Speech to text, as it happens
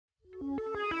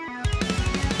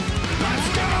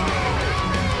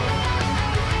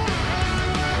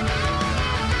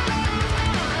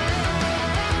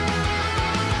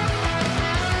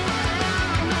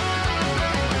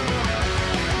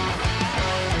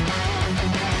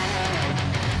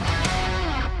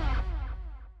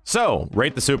So,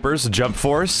 rate the supers, Jump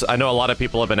Force. I know a lot of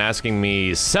people have been asking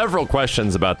me several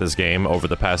questions about this game over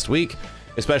the past week,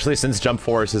 especially since Jump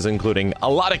Force is including a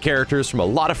lot of characters from a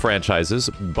lot of franchises,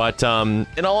 but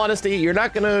in all honesty, you're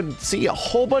not gonna see a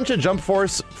whole bunch of Jump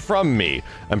Force from me.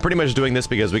 I'm pretty much doing this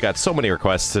because we got so many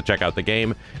requests to check out the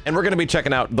game, and we're gonna be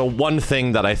checking out the one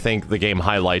thing that I think the game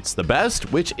highlights the best,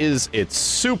 which is its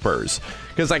supers.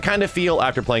 Because I kind of feel,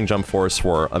 after playing Jump Force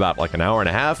for about like an hour and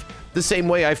a half, the same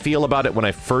way I feel about it when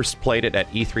I first played it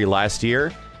at E3 last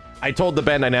year. I told the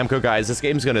Bandai Namco guys, this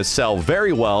game's gonna sell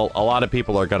very well, a lot of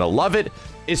people are gonna love it,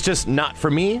 it's just not for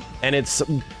me, and it's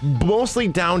mostly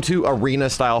down to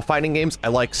arena-style fighting games. I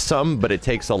like some, but it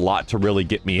takes a lot to really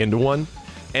get me into one.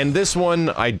 And this one,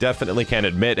 I definitely can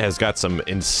admit, has got some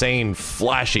insane,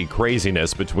 flashy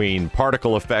craziness between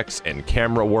particle effects and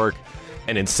camera work,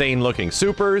 and insane-looking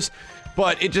supers,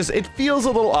 but it feels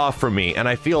a little off for me, and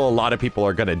I feel a lot of people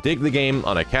are gonna dig the game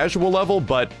on a casual level,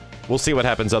 but we'll see what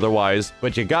happens otherwise.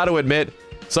 But you gotta admit,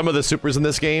 some of the supers in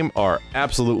this game are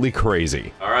absolutely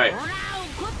crazy. Alright.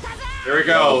 Here we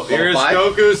go. Here's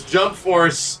Goku's Jump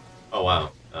Force. Oh,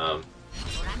 wow. Oh,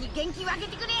 he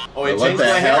changed my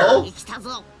hair.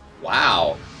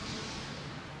 Wow.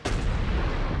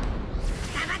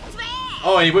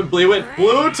 Oh, and he went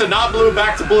blue to not blue,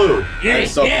 back to blue.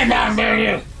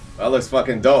 That looks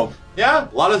fucking dope. Yeah,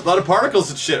 a lot of particles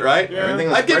and shit, right? Yeah.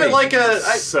 Everything I'd give it like a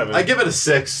 7. I give it a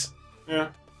 6. Yeah,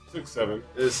 6, 7.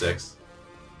 It is 6.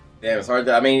 Damn, it's hard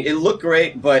to. I mean, it looked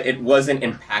great, but it wasn't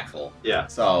impactful. Yeah.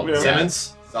 So Yeah.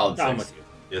 Simmons? solid I'm 6. with you.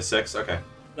 Yeah, 6. Okay.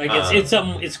 Like it's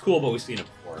something. It's cool, but we've seen it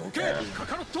before.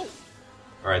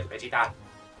 All right, Vegeta.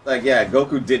 Like, yeah,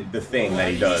 Goku did the thing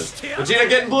that he does. Vegeta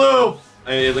getting blue. I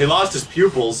mean, he lost his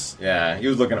pupils. Yeah, he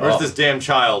was looking Where's up. this damn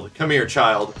child? Come here,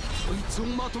 child.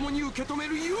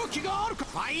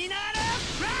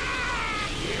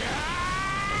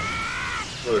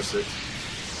 Another 6.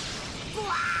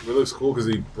 It looks cool because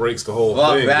he breaks the whole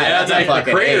Fuck thing. that. Yeah, That's a the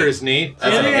fucking crater 8. is neat.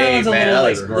 That's an 8, it's a man. little, That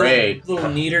looks like, great. little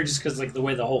neater, just because like the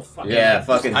way the whole fucking Yeah,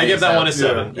 fucking. I give that one a thinks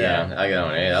 7. Yeah, I give that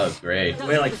one an 8. That looks great. the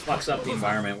way it, like fucks up the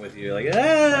environment with you. Like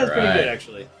that's pretty Alright. good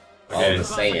actually. All Okay. the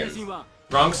Saiyans.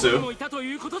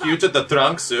 Trunksu. Future the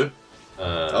Trunksu.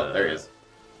 Oh, there he is. Is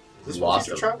this Lost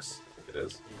Future him. Trunks? I think it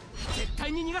is.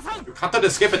 You cut to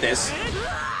skip at this.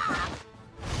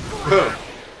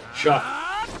 Shock.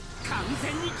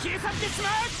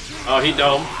 Oh, he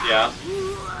domed. Yeah.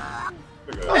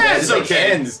 Oh, yeah, it's like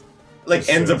okay. ends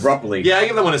abruptly. Yeah, I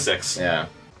give that one a 6. Yeah.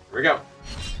 Here we go.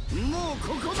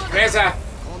 Reza.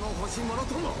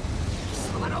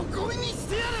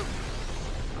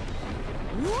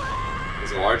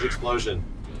 There's a large explosion.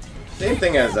 Same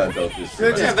thing as Goku's.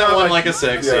 I give that one like a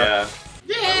 6. Yeah.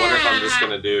 Yeah. I wonder if I'm just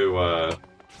gonna do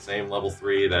same level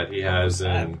 3 that he has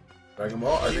in. Dragon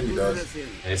Ball? I think he does. And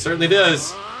he certainly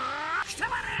does.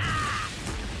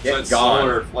 Get That's gone.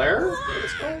 Solar Flare? Is that what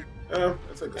it's called? Yeah,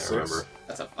 that's like a I 6. can't remember.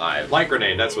 That's a 5. Light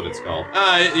Grenade, that's what it's called.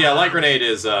 Yeah, Light Grenade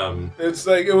is, It's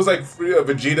like, it was like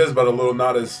Vegeta's, but a little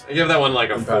not as... I give that one like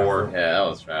a 4. Yeah, that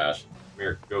was trash. Come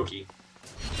here, Goki.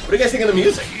 What do you guys think of the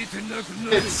music?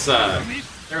 It's, can't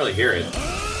really hear it.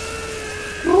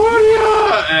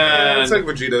 And, It's like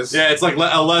Vegeta's. yeah, it's like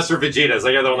a lesser Vegeta's.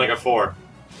 I give that one like a 4.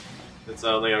 It's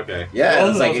only okay. Yeah, Both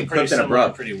it's of like those are it pretty clipped and similar,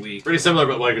 abrupt. pretty weak. Pretty similar,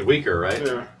 but like weaker, right?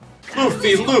 Yeah.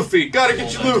 Luffy, gotta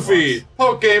get you Luffy!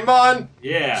 Pokemon!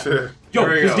 Yeah. Sure. Yo,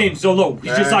 There you his go. name's Zolo.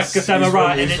 He's just like a He's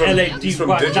samurai and from- an he's from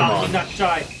LAD. Digimon. He's not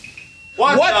shy.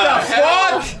 What What the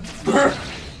hell? fuck?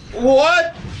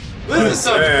 What? This is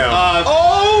some, Damn.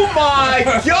 Oh my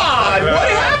god! What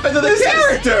happened to the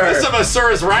character? this is some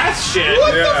Asura's Wrath shit!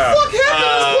 What Yeah. the fuck happened to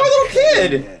this poor little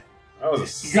kid? That was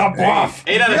a He got buff.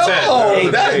 8 out of 10.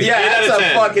 No, that, Eight yeah, out that's of a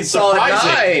 10. fucking solid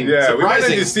Surprising. 9. Yeah, we might Surprising.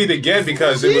 need to see it again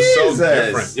because it was so Jesus.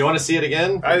 different. You want to see it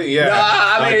again? Yeah. Nah,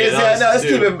 I mean, Okay, it's, no, yeah, no, let's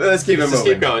keep it. Let's keep it Let's just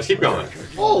moving. keep going, let's keep going.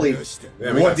 Holy!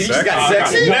 Yeah, we What? got Did he just sex. got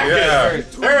sexy? Yeah.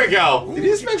 There we go. Did he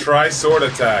just make? Tri-sword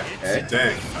attack. Okay.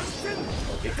 Dang.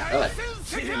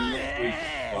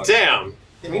 Damn.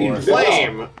 He didn't even fall.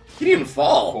 Flame. He didn't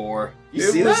fall. 4. You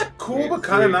It see was that? cool, but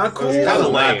kind of not cool. That Kinda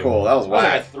was not lame. cool. That was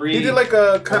whack. 3. He did like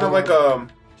a kind of like a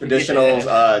Traditional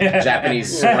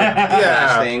Japanese sword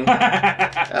Yeah. thing.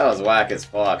 That was whack as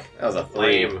fuck. That was a 3.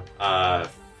 Flame. I'd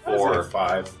say 4.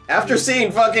 5. After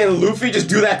seeing fucking Luffy just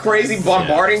do that crazy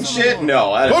bombarding shit,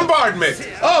 no. I didn't- Bombardment!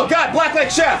 Oh god, Blacklight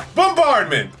Chef!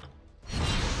 Bombardment!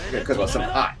 You're gonna cook about some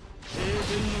hot.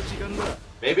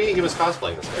 Maybe he was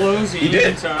cosplaying this guy. Closing. He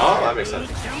did. Oh, that makes sense.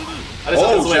 I just Oh,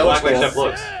 thought that's the way that Black looks Light cool. Chef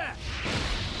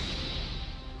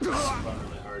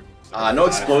looks. No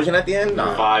explosion at the end?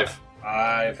 No. 5.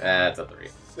 5. That's a 3.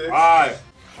 6. 5.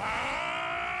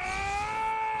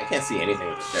 I can't see anything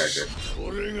with this character.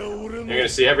 You're gonna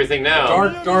see everything now.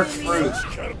 Dark fruit.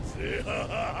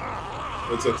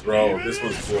 It's a throw. This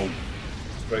one's cool.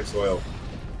 Strike soil.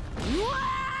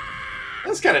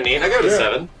 That's kind of neat. I give it a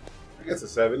 7. I guess a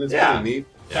 7. It's Yeah. kind of neat.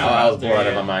 Yeah, I was bored out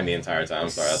of my mind the entire time. I'm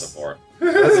sorry, that's a 4.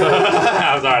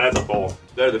 I'm sorry, that's a pole.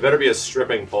 There better be a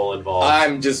stripping pole involved.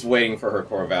 I'm just waiting for her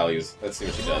core values. Let's see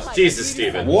what she does. Jesus,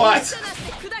 Steven. What?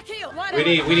 We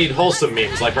need wholesome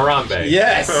memes like Harambe.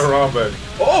 Yes! Robin.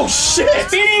 Oh shit!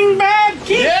 Being bad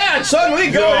kid. Yeah,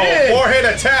 Chun-Li Go! go in! Forehead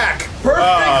attack!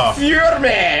 Perfect Fury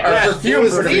Man! Or Yeah, it perfume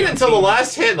was for neat me. until the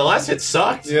last hit, and the last hit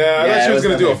sucked. Yeah, I Yeah, thought she it was was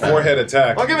gonna do a definitely forehead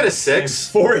attack. I'll give it a 6.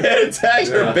 Forehead attack,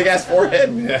 Yeah. her big ass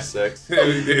forehead. Yeah. 6.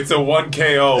 It's a 1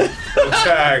 KO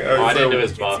attack. Oh, I didn't do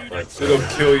his buff, but... It'll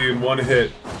kill you in 1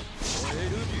 hit.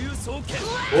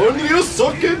 When you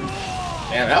suck it.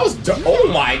 Man, that was oh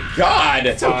my god!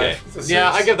 It's okay. It's a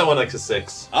Yeah, 6. I give that one like a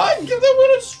 6. I'd give that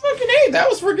one a fucking 8. That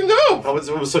was freaking dope. What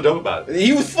was so dope about it?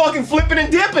 He was fucking flipping and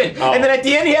dipping, Oh. and then at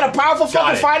the end he had a powerful Got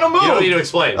fucking it. final move. You don't need to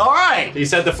explain. All right, He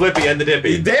said the flippy and the dippy.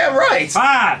 you're damn right.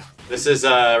 5. This is,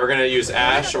 we're gonna use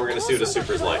Ash, and we're gonna see what his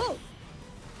super's like.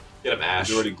 Get him, Ash.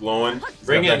 He's already glowing.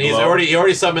 Bring got in, that he glow.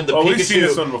 already summoned the Oh, we've Pikachu. seen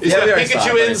this one before. He's Yeah, got we already saw it,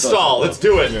 Pikachu but it's install. also Let's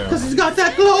do it. Yeah. Cause he's got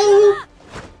that glow,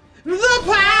 the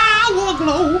power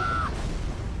glow.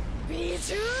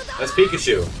 That's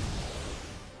Pikachu.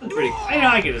 Pretty.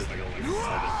 I give this like a 7.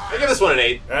 I give this one an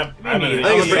 8. I'm I think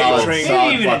it's pretty Solid, cool.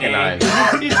 solid Maybe fucking even 9.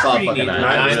 an 8. It's Solid pretty fucking neat. 9.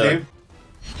 Nice, Really.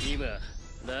 Steve.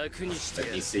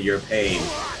 Let me see your pain.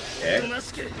 Okay.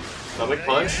 Stomach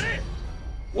punch.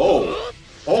 Whoa.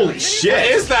 Holy What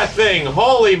shit. is that thing?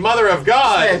 Holy mother of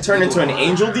God! Man turned into an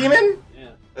angel demon?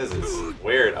 This is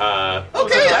weird. Okay, I'll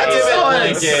that's give it solid.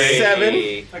 like a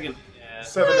 7. Fucking, yeah.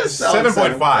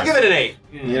 7.5. I'll give it an 8.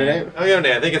 You know what I mean? I'll give it an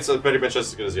 8. I think it's pretty much just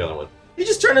as good as the other one. He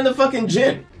just turned into fucking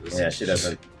Jin. Yeah, she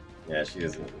doesn't. Yeah, she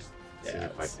doesn't. Yeah.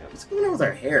 if I can. What's going on with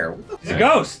her hair? What the He's a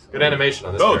ghost. Good animation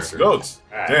on this Goats, character. goats.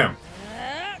 Alright. Damn.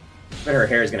 Bet her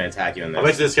hair is gonna attack you in I bet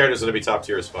this, you this character's gonna be top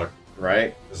tier as fuck.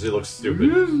 right? Because he looks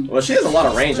stupid. Well, she has a lot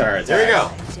of range on her attack. There you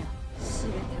go.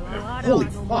 Holy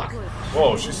fuck.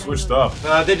 Whoa, she switched up.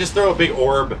 They just throw a big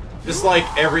orb. Just like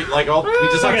we just Like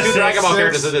have a two Dragon Ball 6.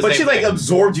 characters that do the But same she like thing.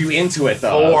 absorbed you into it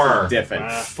though. Four. That's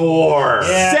different. 4.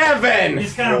 Yeah. 7.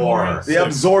 He's kind of Four. boring. The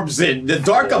absorption, the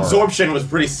dark 4. absorption was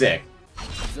pretty sick.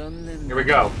 Here we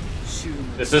go.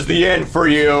 This is the end for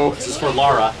you. This is for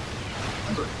Lara.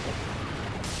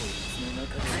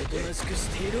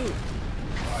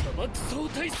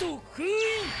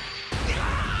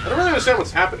 I don't really understand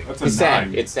what's happening. That's a It's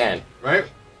sand. 9. It's sand. Right?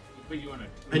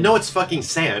 I know it's fucking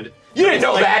sand. You didn't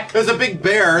know Like, that. There's a big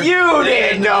bear. You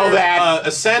didn't know that.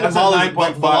 A sand That's a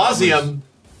 9.5 Molosium,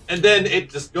 and then it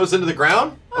just goes into the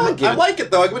ground. I'll give I it- like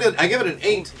it though. I give it an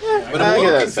 8. But I I'm a give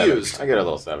little it a 7. confused. I get a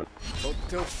little 7.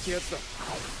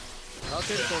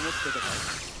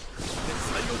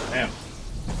 Damn.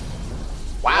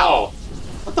 Wow.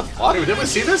 What the fuck? Did we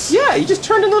see this? Yeah, he just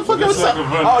turned into the fucking. Looks like a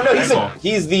run Oh no, he's angle.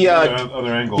 he's the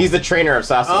Other angle. he's the trainer of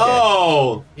Sasuke.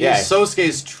 Oh, he's Yeah.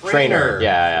 Sosuke's trainer.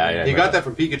 Yeah. He got that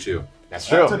from Pikachu. That's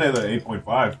true. That's another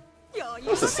 8.5.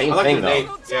 It's the same I like thing an though. 8.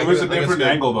 Yeah, It was I a think it's different good.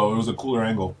 angle, though. It was a cooler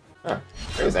angle. Huh.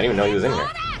 I didn't even know he was in here.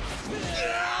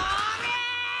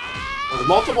 There's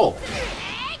multiple. That's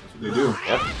what they do.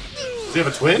 Yep. Does he have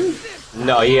a twin?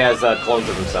 No, he has clones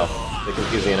of himself. They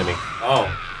confuse the enemy.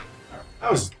 Oh. I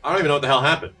don't even know what the hell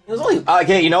happened. It was only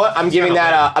okay. You know what? I'm giving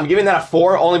that a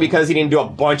 4 only because he didn't do a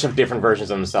bunch of different versions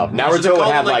of himself. should've Naruto would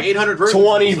called have him, like, like 800 versions of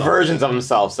 20 himself. versions of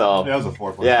himself. So Yeah, that was a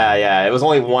 4. yeah. It was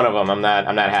only one of them. I'm not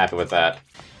happy with that.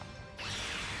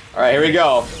 All right, here we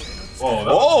go. Whoa,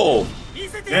 Oh,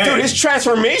 dang. dude, his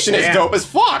transformation is Damn. dope as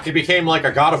fuck. He became like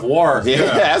a god of war. Yeah,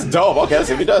 that's dope. Okay, let's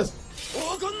see if he does.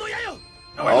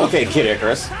 Okay, Kid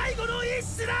Icarus.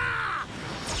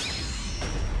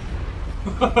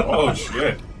 Oh,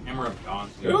 shit. Hammer of Dawn.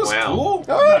 It was Wow. cool.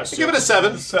 All right, Give it a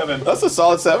 7. 7. that's a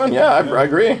solid 7. Yeah, I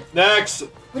agree. Next.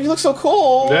 But he looks so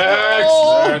cool.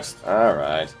 Next. All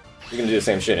right. She's gonna do the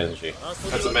same shit, isn't she?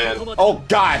 That's a man. Oh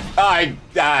God!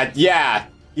 Yeah,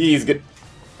 he's gonna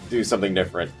do something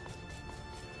different.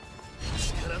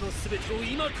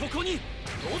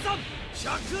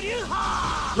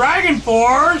 Dragon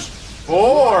Force!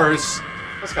 Force.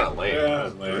 That's kind of lame. Yeah,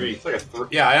 lame. It's like a 3.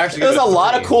 Yeah, I actually. There's give a it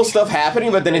lot of 3. cool stuff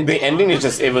happening, but then in the ending, it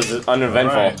was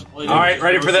uneventful. Alright. All right,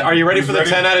 ready for the? Are you ready for the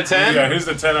 10 out of 10? Yeah, here's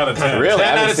the 10 out of 10. Really? 10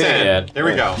 I out haven't of seen 10. it yet. There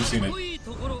we go. You've seen it.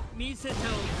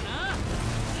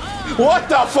 What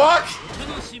the fuck?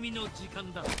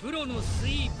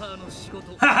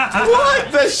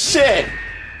 What the shit?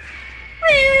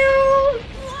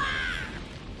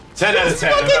 10 out of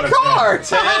 10. Fucking car.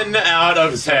 10 out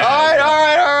of 10. All right.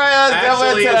 That's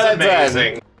Actually, definitely a 10 out of 10. it's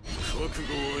amazing.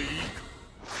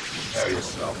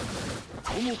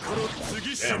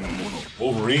 Damn.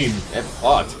 Wolverine. It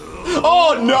fucked.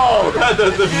 Oh no!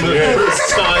 the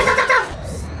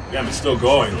sun. Damn, it's still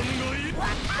going.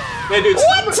 Hey, dude,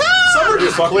 some are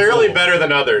just Fucking clearly cool. better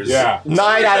than others. Yeah.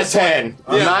 9 out of 10.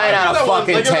 9 out of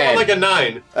fucking I give that 10. one like a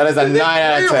 9. That is a 9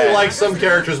 out of 10. Like some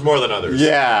characters more than others.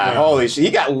 Yeah, holy shit.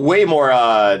 He got way more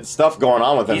stuff going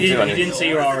on with him, He too. didn't, he didn't say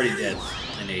you were already dead.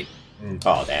 An 8.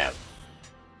 Oh, damn.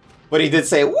 But he did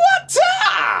say, what?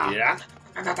 Yeah.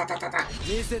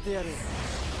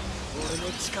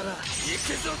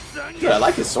 Dude, I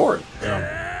like his sword.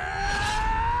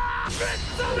 Yeah.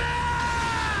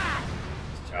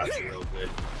 Shots are real good.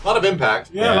 A lot of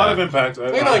impact. Yeah, a lot of impact.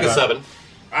 Maybe like a 7.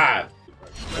 Yeah.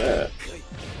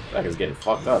 That is getting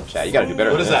fucked up, chat. You gotta do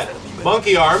better What than is this. that?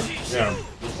 Monkey arm. Yeah.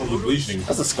 From the bleaching.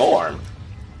 That's a skull arm.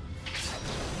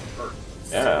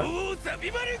 Yeah.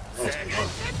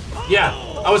 Yeah,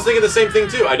 I was thinking the same thing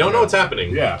too. I don't know what's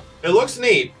happening. Yeah. It looks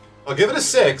neat. I'll give it a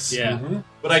 6. Yeah.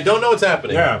 But I don't know what's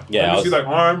happening. Yeah. Yeah, You see like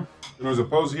arm, and there was a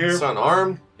pose here. I saw an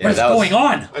arm. Yeah, What's that was- going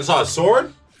on? I saw a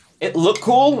sword. It looked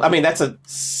cool. I mean, that's a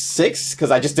 6, because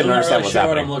I just didn't I'm not understand really what's sure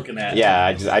happening. what I'm looking at. Yeah,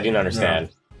 I didn't understand.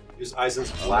 Use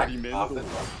Eisen's black coffin.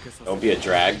 Don't be a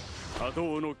drag.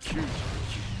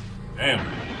 Damn.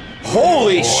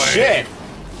 Holy shit!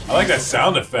 I like that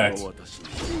sound effect.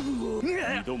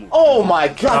 Oh my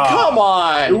god, come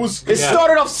on! it was- It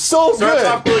started off so Starts good!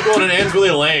 off really cool and ends really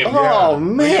lame. Oh We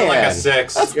man! get like a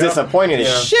 6. That's disappointing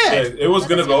as shit! It was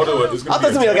gonna go to it. It was I thought it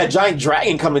was gonna be like a giant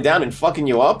dragon coming down and fucking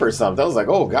you up or something. I was like,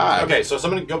 oh god. Okay, so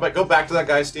somebody go back to that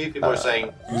guy, Steve. People are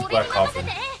saying Use black coffin.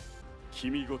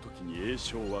 君ごときに栄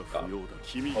唱は不要だ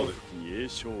君ごときに栄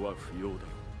唱は不要だ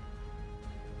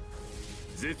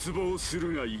絶望す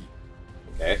るがいい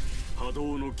Okay. 波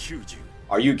動の90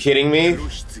 Are you kidding me? 黒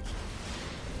棺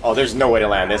Oh, there's no way to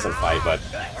land this in fight, but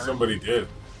Somebody did.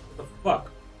 Fuck.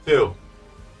 2.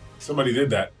 Somebody did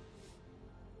that.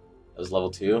 that was level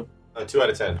 2. 2 out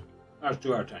of 10. That was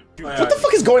 2 out of 10. What the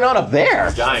fuck is going on up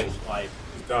there? Dying.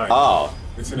 He's dying. Oh.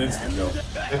 It's an instant kill.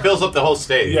 It fills up the whole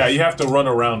stage. Yeah, you have to run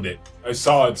around it. I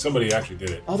saw it. Somebody actually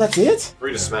did it. Oh, that's it?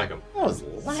 Free to smack him. That was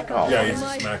lacko. Yeah, you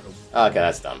just smack him. Okay,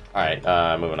 that's dumb.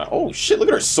 Alright, moving on. Oh shit, look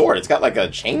at her sword. It's got like a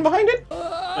chain behind it?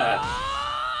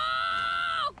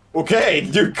 Okay,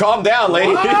 dude, calm down,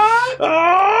 lady.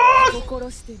 Ah!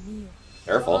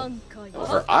 Careful. Oh,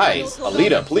 her eyes.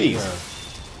 Alita, please.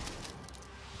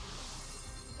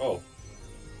 Oh. What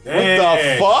the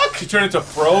Dang. fuck? She turned into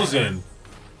Frozen.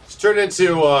 It's turned into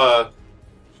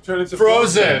She turned into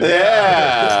Frozen.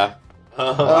 Yeah.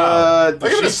 I'll give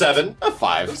it a 7. A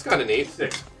 5. It's kind of neat.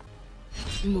 6.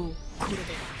 もうこれで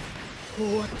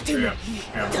終わってもいい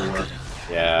Camera work.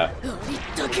 Yeah. ありっ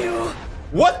たけを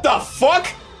What the fuck?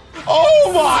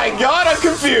 Oh my god, I'm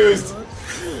confused.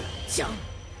 じゃん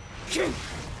けん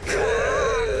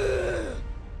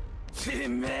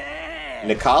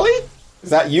Nikali? Is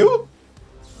that you?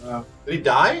 Did he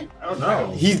die? I don't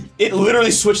know. It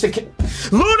literally switched to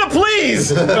Luna,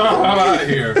 please! Get out of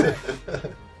here.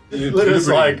 Luna's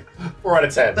like 4 out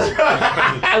of 10.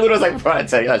 Luna's like, bro, I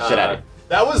tell you that shit out of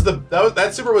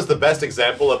That super was the best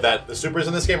example of that. The supers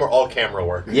in this game are all camera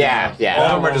work. Yeah, yeah.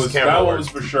 All of them are just camera that one work. was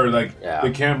for sure. Like Yeah.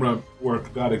 the camera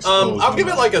work got exposed. I'll give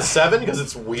it like a 7 because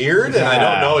it's weird and I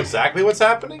don't Yeah. know exactly what's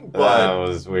happening. That But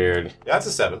was weird. yeah, it's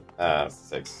a 7.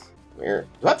 6. Weird.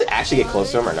 Do I have to actually get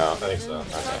close to him or no? I think so.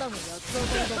 ただの薬草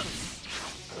剤だと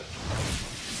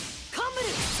カムル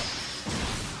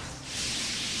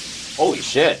Holy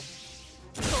shit.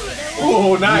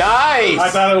 Oh, nice. I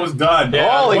Nice! thought it was done.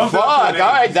 Yeah. Holy Bumped it up fuck! to an eight.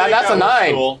 Alright, that's a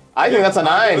 9. Cool. I think that's a I'll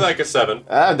give 9. it like a 7.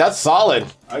 That's solid.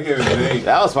 I gave it an 8.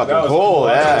 That was fucking That was cool,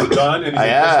 That yeah. was done, and he's like,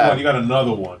 Yeah. this one, you got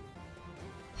another one.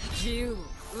 自由を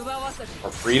奪わせて For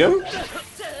freedom?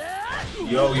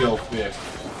 Yo-yo fist.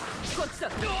 こっちだ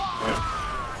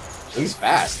He's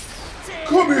fast.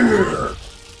 Come here.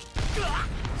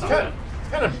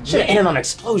 Kind of Should have ended on an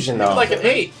explosion though. like an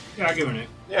 8. Yeah, I'll give it an 8.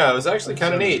 Yeah, it was actually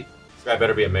kind of neat. This guy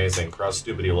better be amazing for how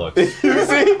stupid he looks. You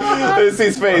see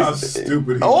his face. How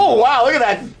stupid. he Oh wow, look at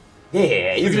that.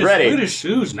 Yeah, he's Look at ready. his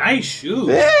shoes. Nice shoes.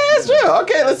 Yeah, it's true.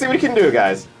 Okay, let's see what he can do,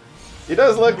 guys. He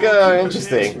does look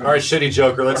interesting. All right, shitty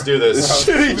Joker, let's do this.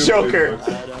 Shitty Joker.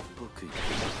 荒っぽく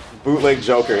Bootleg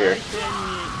Joker here.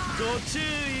 ご注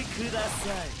意くだ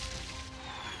さい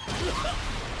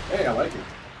Hey, I like it.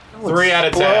 3 out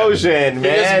of 10. Explosion, He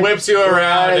man. just whips you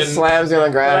around and and slams you on the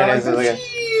ground. And it's like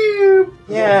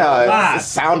yeah, it's a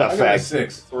sound I got a effect.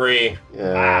 6. 3.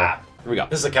 Yeah. Here we go.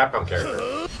 This is a Capcom character.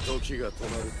 時が止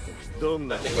まるとどん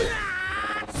なに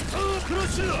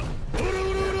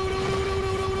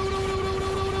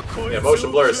Yeah,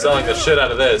 motion blur is selling the shit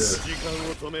out of this.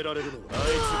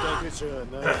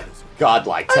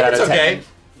 Godlike. 10 out It's of 10. okay.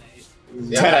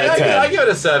 10 out of 10. I give it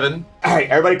a 7. All right,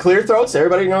 everybody clear your throats.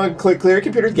 Everybody know, clear your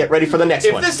computers. Get ready for the next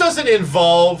If one. this doesn't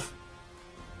involve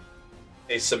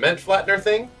a cement flattener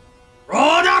thing,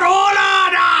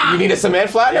 You need a cement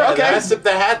flattener? yeah, Okay. that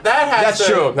has That's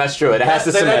to. true. That's true. It has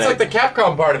to cement That's it. like the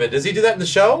Capcom part of it. Does he do that in the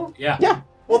show? Yeah. Yeah,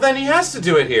 Well, then he has to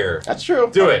do it here. that's true.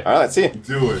 Do it. All right, let's see it.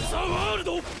 Do it.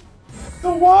 The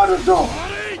water dog.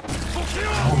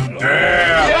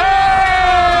 Damn! Yay!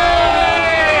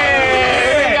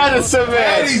 We got a cement.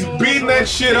 And he's beating that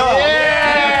shit up.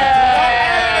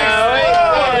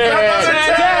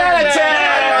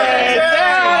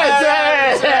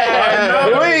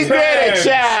 We did it,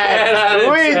 Chad!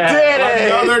 We did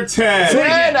it! Another 10.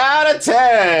 10 out of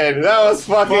 10! That was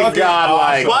fucking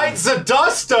godlike. Fight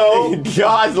Zadusto!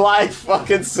 Godlike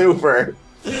fucking super.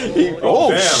 Oh,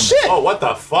 damn. shit! Oh, what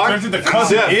the fuck? Turns into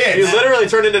Cousin Yeah, It. he literally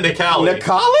turned into Nicali. Dude,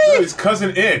 Nicali? his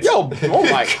Cousin It. Yo,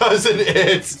 oh my Cousin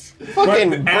It. fucking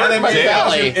burnt my Animated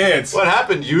belly. Cousin It. What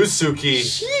happened, Yusuke?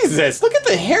 Jesus, look at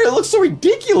the hair. It looks so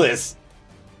ridiculous.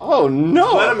 Oh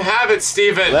no. Let him have it,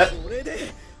 Steven. Let-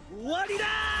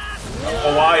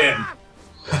 Hawaiian.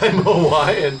 I'm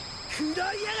Hawaiian.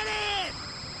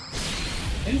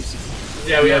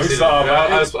 Yeah, we have We seen saw it. it.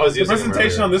 I was The using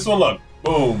presentation on this one, look.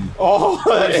 Boom. Oh,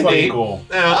 That's fucking indeed. cool.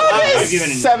 Okay, I'll give it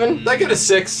a 7. I give it a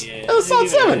 6. Yeah, That was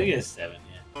solid I'll give it- 7. I'll give it a 7,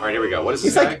 yeah. All right, here we go. What is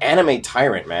He's this like guy? anime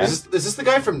tyrant, man. Is this the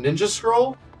guy from Ninja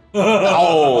Scroll?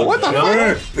 Oh, what the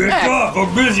fuck? Pick Max, up,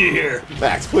 I'm busy here.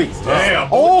 Max, please. Damn.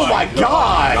 Oh my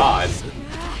god. God.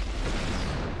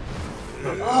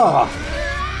 Oh,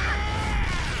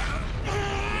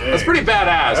 That's pretty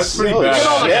badass. That's pretty Holy bad. Get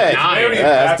on like shit. a 9. Very Yeah,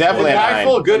 that's definitely a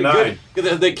Impactful, 9. good, Nine.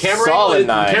 good. The camera, Solid the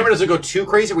 9. camera doesn't go too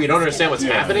crazy where you don't understand what's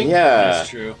happening. Yeah. That's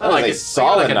true. That was like a it.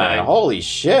 solid I like a 9. 9. Holy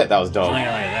shit, that was dope. I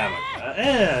don't like that one.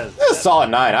 That's a solid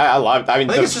 9. I loved. I mean,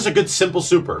 I think it's just a good simple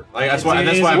super. Like that's why I'm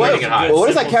what, rating it high. well, what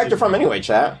is that character from anyway,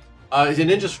 chat? He's a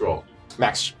Ninja Scroll.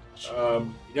 Max. He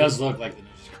does look like the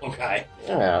Ninja Scroll guy.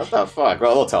 Yeah, what the fuck?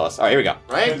 Well, they'll tell us. All right, here we go.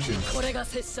 Right? Attention.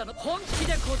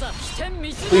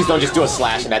 Please don't just do a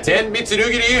slash and that's it. 10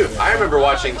 Mitsurugi to you. I remember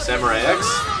watching Samurai X.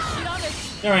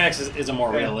 Samurai X is a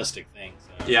more realistic thing.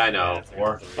 So. Yeah, I know.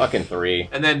 Or Fucking 3.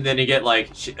 And then you get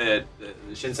like Shinsen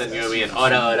Yumi and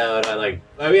Oda. Like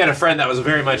we had a friend that was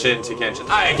very much into Kenshin.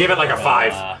 I gave it like a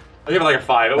 5. I gave it like a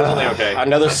 5. It was only okay.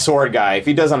 Another sword guy. If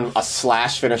he does a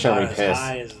slash finish, I'm gonna be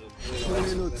pissed.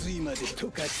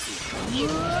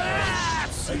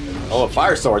 Oh, a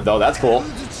fire sword though. That's cool.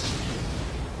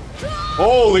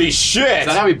 Holy shit! Is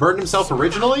that how he burned himself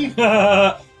originally?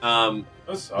 That's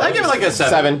I give it like a 7.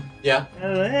 7. Yeah.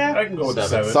 I can go with a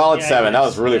 7. Solid Yeah, 7. That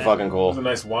was really yeah. fucking It was a cool.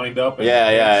 nice wind up. And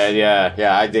Yeah.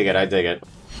 I dig it. I dig it.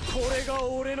 Oh,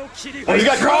 he's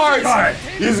got cards.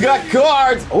 He's got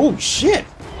cards. Oh shit!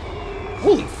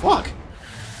 Holy fuck!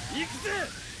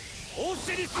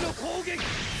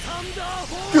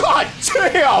 God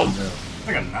damn!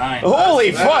 Like a 9.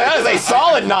 Holy fuck! That is a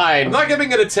solid 9. I'm not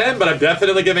giving it a 10, but I'm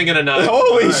definitely giving it a 9.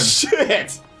 Holy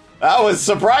shit! That was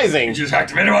surprising. Just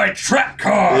activated my trap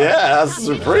card. Yeah, that's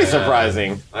pretty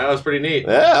surprising. That was pretty neat.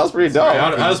 Yeah, that was pretty dope.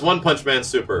 How's One Punch Man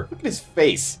super? Look at his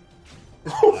face.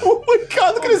 Oh my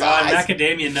god, look at his eyes.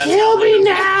 Macadamia nuts. Kill me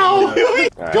now!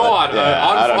 Go on,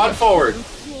 on forward.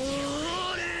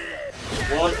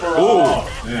 One for all.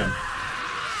 Damn.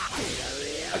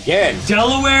 Again.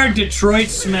 Delaware Detroit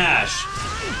Smash.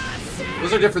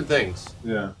 Those are different things.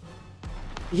 Yeah.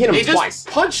 He hit him He twice. just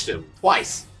punched him.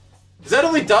 Twice. Is that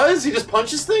all he does? He just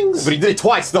punches things? But he did it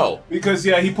twice though. Because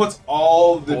yeah, he puts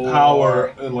all the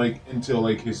power into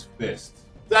like his fist.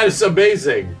 That is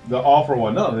amazing. The all for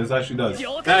one. No, this actually does.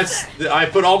 I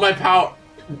put all my power.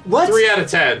 What? 3 out of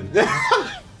 10.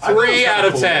 3 out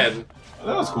of 10.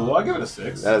 That was cool. I'll give it a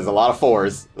 6. That is a lot of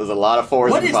 4s. There's a lot of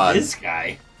 4s What and is 5s. this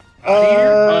guy?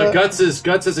 Guts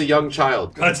is a young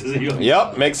child. Guts is a young.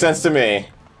 Yep, makes sense to me.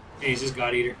 He's just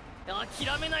God Eater.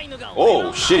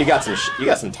 Oh shit, he got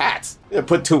some tats. Yeah,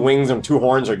 put 2 wings and 2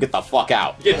 horns or get the fuck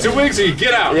out. Get 2 wings or you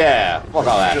get out. Yeah, fuck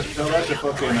all that. Just tell that to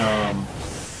fucking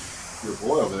your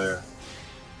boy over there.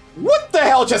 What the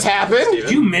hell just happened? Steven?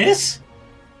 Did you miss?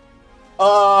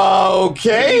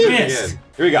 Okay. You Do it missed. again.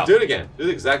 Here we go. Do it again. Do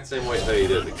the exact same way that he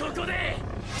did.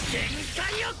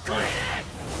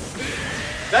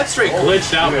 That straight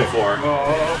glitched out before.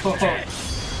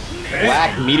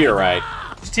 Black meteorite.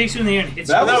 Just takes you in the air and hits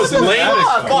That you. That was was lame as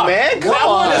Fuck, fuck. man, come That on.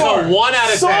 one is a 1 out of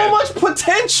 10. So much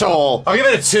potential, I'll give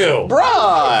it a 2.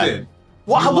 bruh.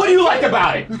 What do you like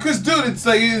about it? Because dude, it's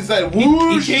like He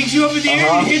whoosh. takes you up in the air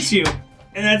and he hits you.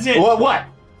 And that's it. What?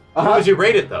 How would you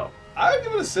rate it though? I'd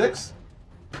give it a 6.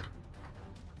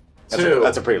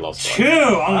 That's a pretty low score. 2.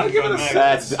 I'm I'll give it a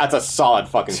max. 6. That's a solid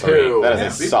fucking 2. 3. That is Yeah,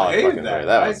 a solid people fucking 3. hated That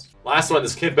that. was. Last one.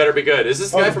 This kid better be good. Is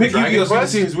this guy from Dragon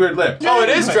Quest? See his weird lip. Oh, it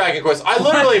is Dragon Quest. I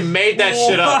literally made that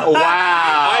shit up. Wow.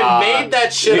 I made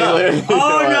that shit up.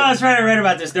 Oh no, that's right. I read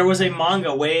about this. There was a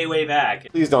manga way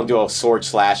back. Please don't do a sword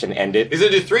slash and end it. He's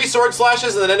gonna do 3 sword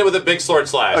slashes and then end it with a big sword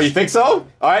slash. Oh, you think so?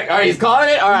 Alright, he's calling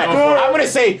it? Alright. I'm gonna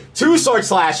say 2 sword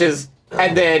slashes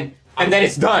and then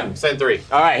it's done. Send 3.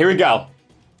 Alright, here we go.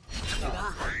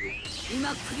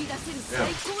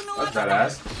 That's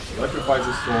badass. Electrifies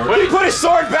his sword. He put his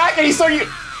sword back and he saw you.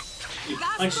 He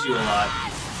punches you a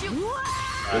lot.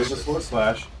 There's a sword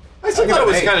slash. I still thought it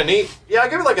was kind of neat. Yeah, I'll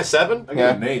give it like a 7. I give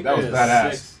it an 8. That was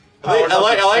badass. I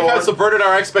like how it subverted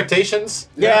our expectations.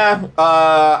 Yeah,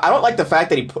 I don't like the fact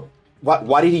that he put.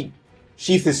 Why did he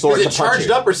sheath his sword Is to it punch charged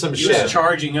you? up or some He shit? was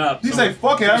charging up. He's like,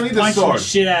 fuck it, I don't need this punching sword. the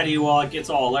shit out of you while it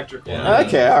gets all electrical.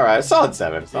 Okay, alright, solid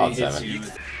 7. He Solid hits 7. you.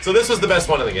 So this was the best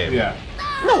one in the game. Yeah.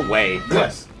 No way.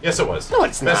 Yes. Yes, it was. No,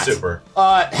 it's best not. super.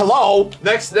 Hello?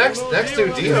 Next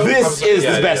to Dio. This is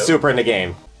the best super in the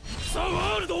game.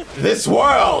 This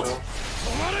world!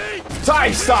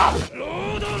 Time stop!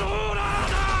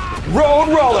 Road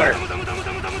roller!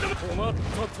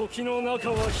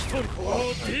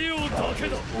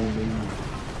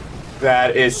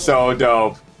 That is so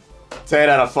dope. 10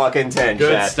 out of fucking 10,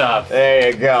 Good chat. stuff. There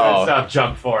you go. Good stuff,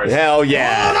 Jump Force. Hell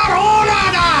yeah.